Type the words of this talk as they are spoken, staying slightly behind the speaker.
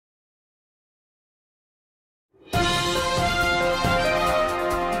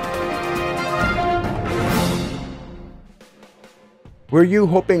Were you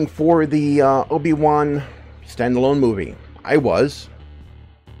hoping for the Obi-Wan standalone movie? I was.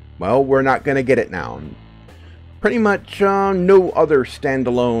 Well, we're not going to get it now. Pretty much no other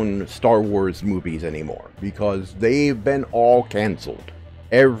standalone Star Wars movies anymore, because they've been all canceled.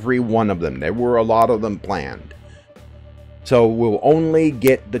 Every one of them. There were a lot of them planned. So we'll only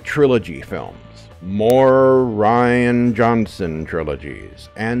get the trilogy films. More Rian Johnson trilogies.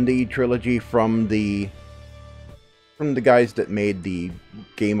 And the trilogy from the guys that made the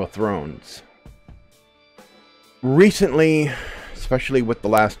Game of Thrones. Recently, especially with The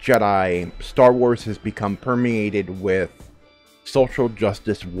Last Jedi, Star Wars has become permeated with social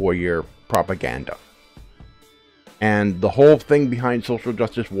justice warrior propaganda. And the whole thing behind social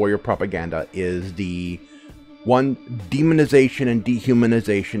justice warrior propaganda is the one, demonization and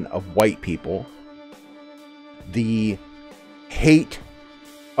dehumanization of white people, the hate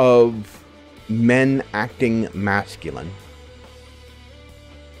of men acting masculine,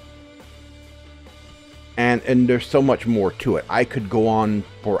 and there's so much more to it. I could go on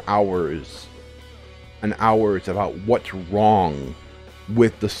for hours and hours about what's wrong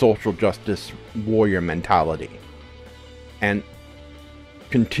with the social justice warrior mentality, and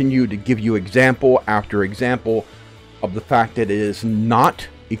continue to give you example after example of the fact that it is not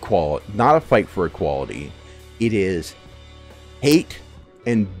equality, not a fight for equality. It is hate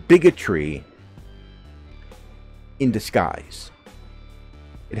and bigotry in disguise.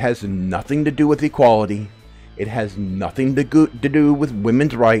 It has nothing to do with equality. It has nothing to do with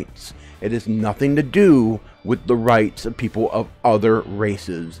women's rights. It has nothing to do with the rights of people of other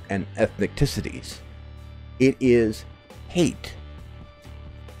races and ethnicities. It is hate.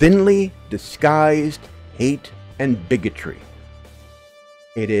 Thinly disguised hate and bigotry.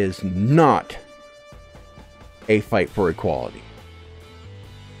 It is not a fight for equality.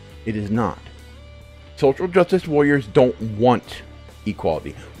 It is not. Social justice warriors don't want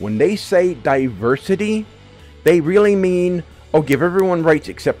equality. When they say diversity, they really mean, oh, give everyone rights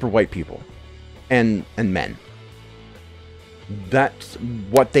except for white people and men. That's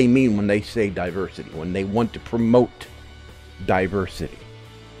what they mean when they say diversity, when they want to promote diversity.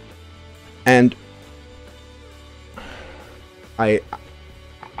 And I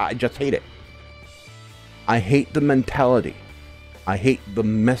just hate it. I hate the mentality. I hate the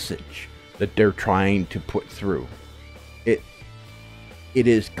message that they're trying to put through. It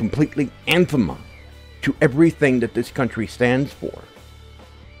is completely anathema to everything that this country stands for.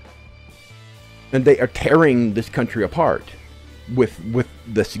 And they are tearing this country apart with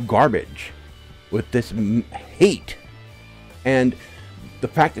this garbage, with this hate, and the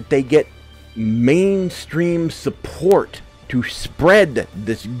fact that they get mainstream support to spread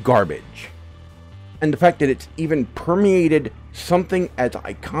this garbage, and the fact that it's even permeated something as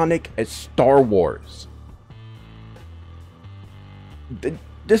iconic as Star Wars.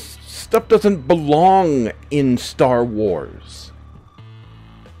 This stuff doesn't belong in Star Wars.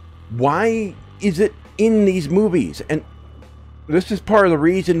 Why is it in these movies? And this is part of the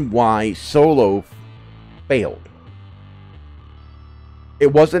reason why Solo failed.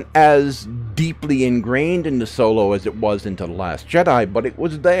 It wasn't as deeply ingrained into Solo as it was into The Last Jedi, but it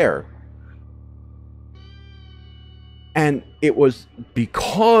was there. And it was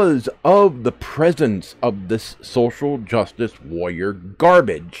because of the presence of this social justice warrior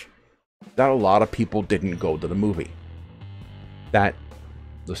garbage that a lot of people didn't go to the movie. That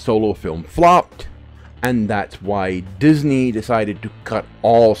the Solo film flopped, and that's why Disney decided to cut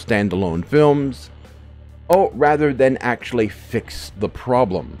all standalone films, rather than actually fix the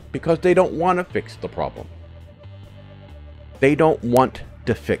problem, because they don't want to fix the problem. They don't want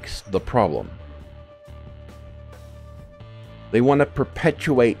to fix the problem. They want to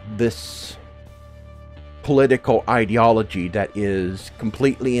perpetuate this political ideology that is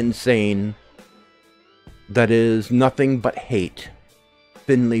completely insane, that is nothing but hate,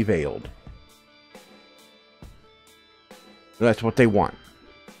 thinly veiled. That's what they want.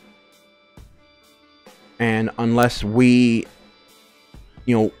 And unless we,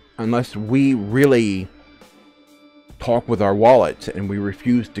 unless we really talk with our wallets and we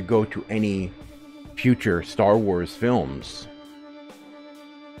refuse to go to any future Star Wars films,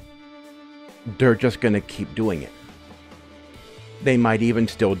 they're just going to keep doing it. They might even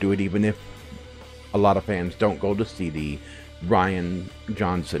still do it, even if a lot of fans don't go to see the Rian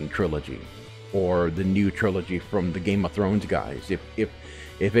Johnson trilogy or the new trilogy from the Game of Thrones guys. If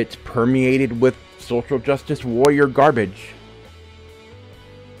it's permeated with social justice warrior garbage,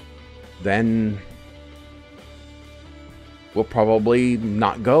 then we'll probably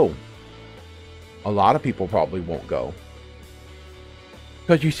not go. A lot of people probably won't go.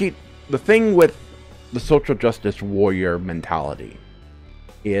 Because you see, the thing with the social justice warrior mentality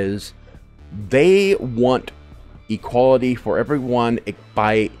is they want equality for everyone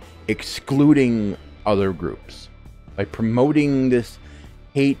by excluding other groups, by promoting this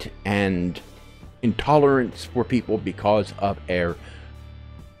hate and intolerance for people because of their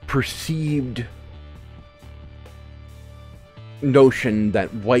perceived notion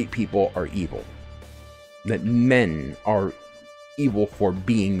that white people are evil, that men are evil for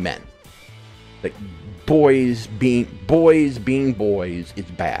being men, that boys being boys is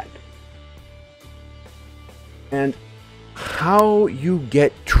bad. And how you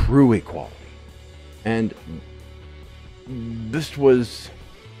get true equality, and this was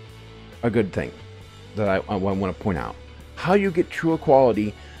a good thing that I want to point out. How you get true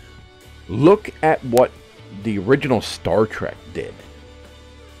equality, look at what the original Star Trek did.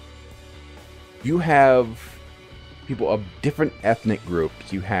 You have people of different ethnic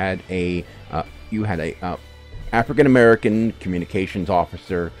groups. You had a African American communications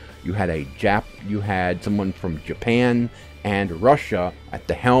officer. You had someone from Japan and Russia at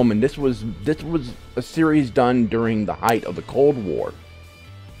the helm, and this was a series done during the height of the Cold War.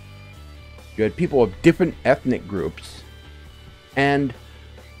 You had people of different ethnic groups, and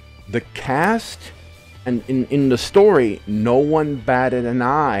the cast, and in the story, no one batted an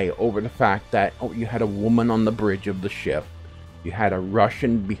eye over the fact that, oh, you had a woman on the bridge of the ship, you had a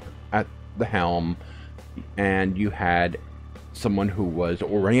Russian at the helm, and you had someone who was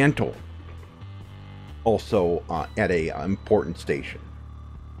Oriental also at a important station.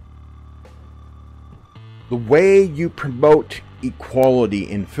 The way you promote equality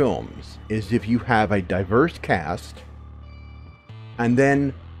in films is if you have a diverse cast, and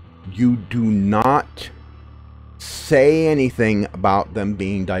then you do not say anything about them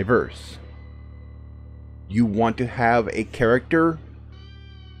being diverse. You want to have a character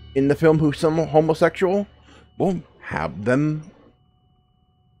in the film who's some homosexual? Well, have them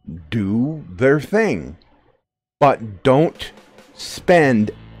do their thing, but don't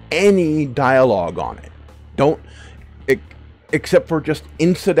spend any dialogue on it. Don't, except for just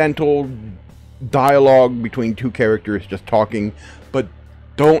incidental dialogue between two characters just talking, but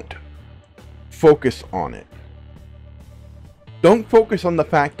don't focus on it. Don't focus on the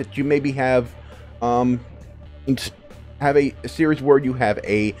fact that you maybe have a series where you have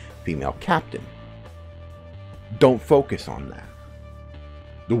a female captain. Don't focus on that.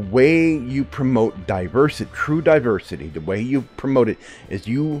 The way you promote diversity, true diversity, the way you promote it is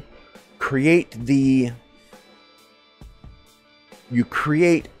you create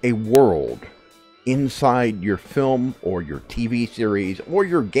a world inside your film or your TV series or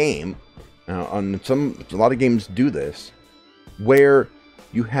your game. A lot of games do this, where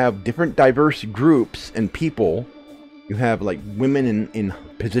you have different diverse groups and people. You have like women in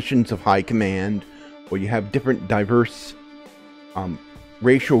positions of high command, or you have different diverse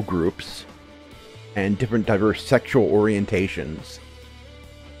racial groups and different diverse sexual orientations.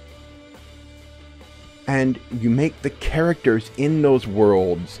 And you make the characters in those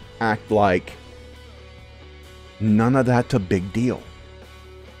worlds act like none of that's a big deal.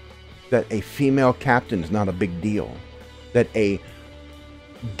 That a female captain is not a big deal. That a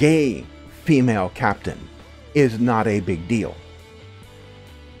gay female captain is not a big deal.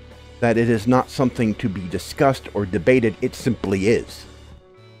 That it is not something to be discussed or debated. It simply is.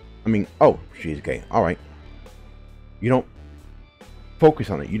 I mean, oh, she's gay. All right. You don't focus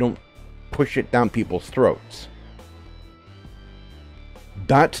on it. You don't push it down people's throats.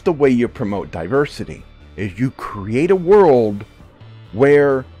 That's the way you promote diversity, is you create a world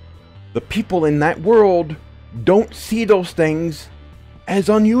where the people in that world don't see those things as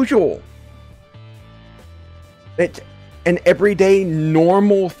unusual. It's an everyday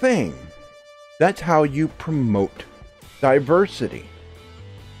normal thing. That's how you promote diversity.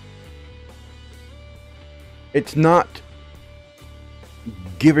 It's not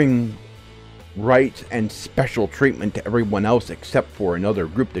giving rights and special treatment to everyone else except for another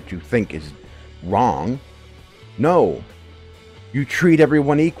group that you think is wrong. No, you treat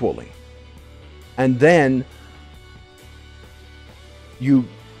everyone equally. And then you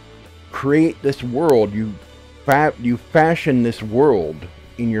create this world, you fashion this world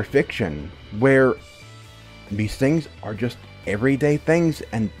in your fiction where these things are just everyday things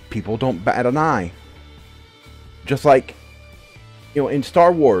and people don't bat an eye. Just like, you know, in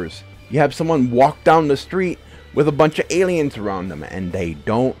Star Wars, you have someone walk down the street with a bunch of aliens around them and they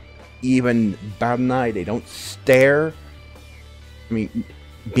don't even bat an eye, they don't stare. I mean,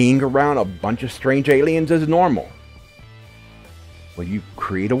 being around a bunch of strange aliens is normal. Well, you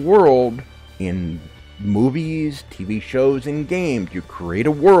create a world in movies, TV shows, and games. You create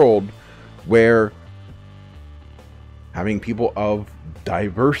a world where having people of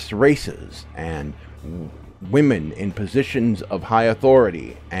diverse races and women in positions of high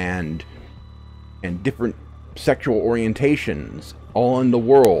authority and different sexual orientations all in the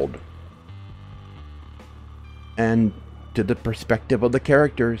world. And to the perspective of the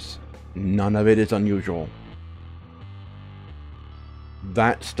characters, none of it is unusual.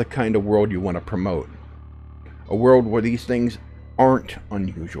 That's the kind of world you want to promote. A world where these things aren't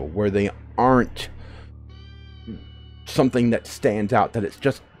unusual, where they aren't something that stands out, that it's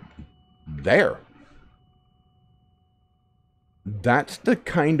just there. That's the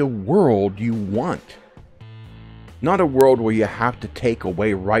kind of world you want. Not a world where you have to take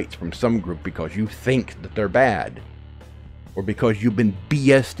away rights from some group because you think that they're bad, or because you've been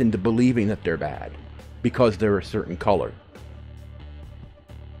BS'd into believing that they're bad because they're a certain color.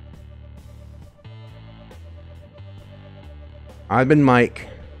 I've been Mike,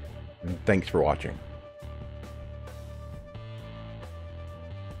 and thanks for watching.